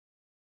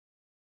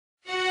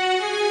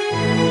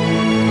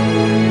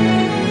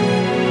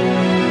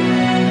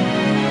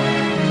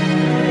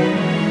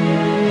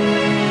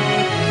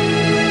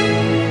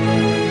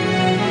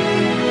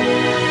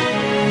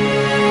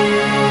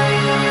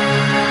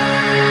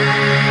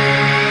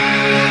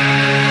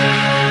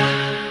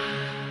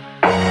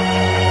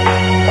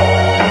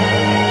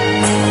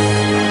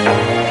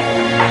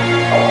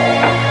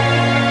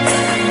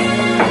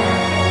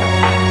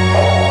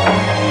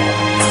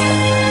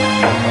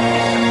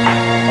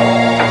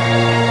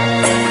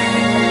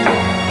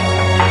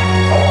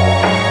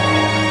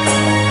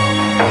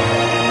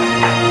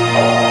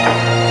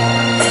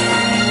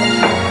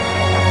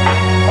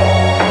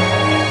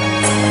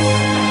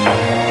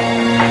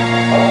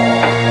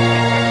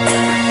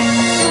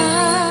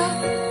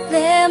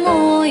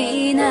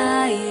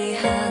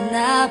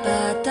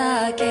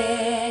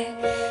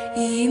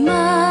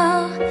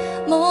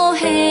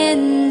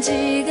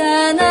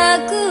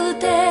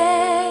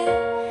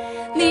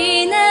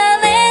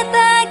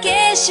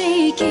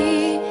しき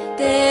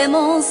で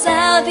も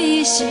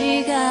寂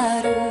し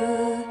がる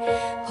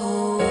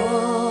方を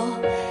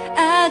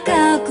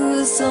赤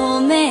く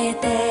染め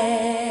て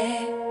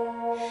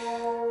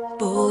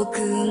僕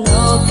の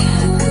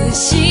隠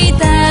し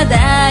た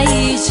大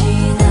事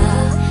な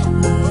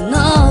もの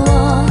を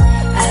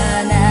あ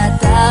な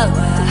たは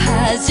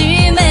初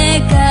め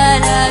か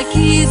ら気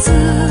づ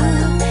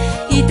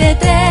いて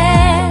て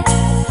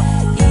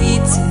い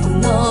つ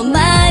の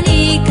間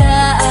にか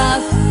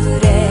溢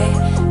れ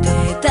て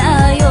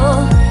たよ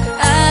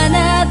あ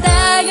なた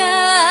が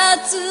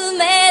集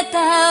めた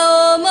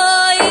想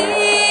い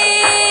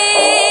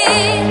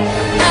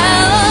青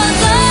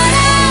空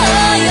を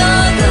泳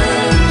ぐ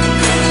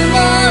雲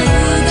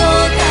動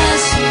か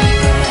して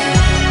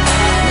あ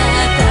な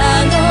た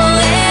の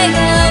笑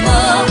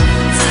顔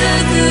作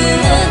っ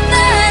た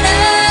ら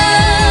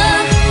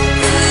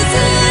崩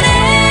れ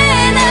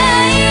な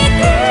い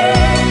で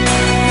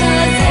風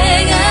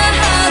が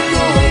運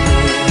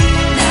ぶ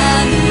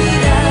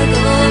涙ご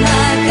ま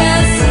か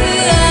す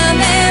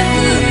雨降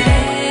れ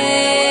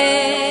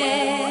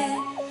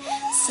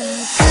逆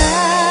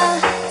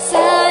さ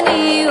に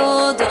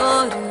踊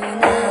る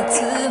夏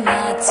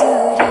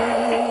祭り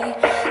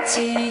小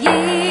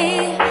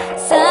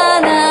さ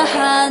な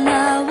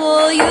花を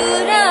揺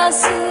ら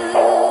す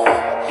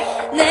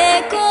寝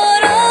転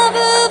ぶ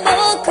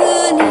僕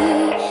に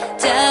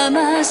邪魔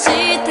し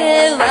て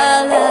笑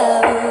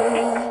う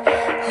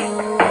方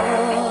を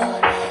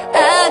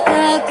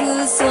赤く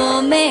染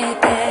め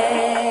て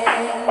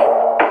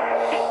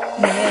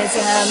目覚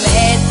め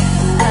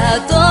た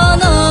後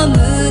の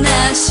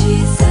虚し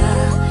さ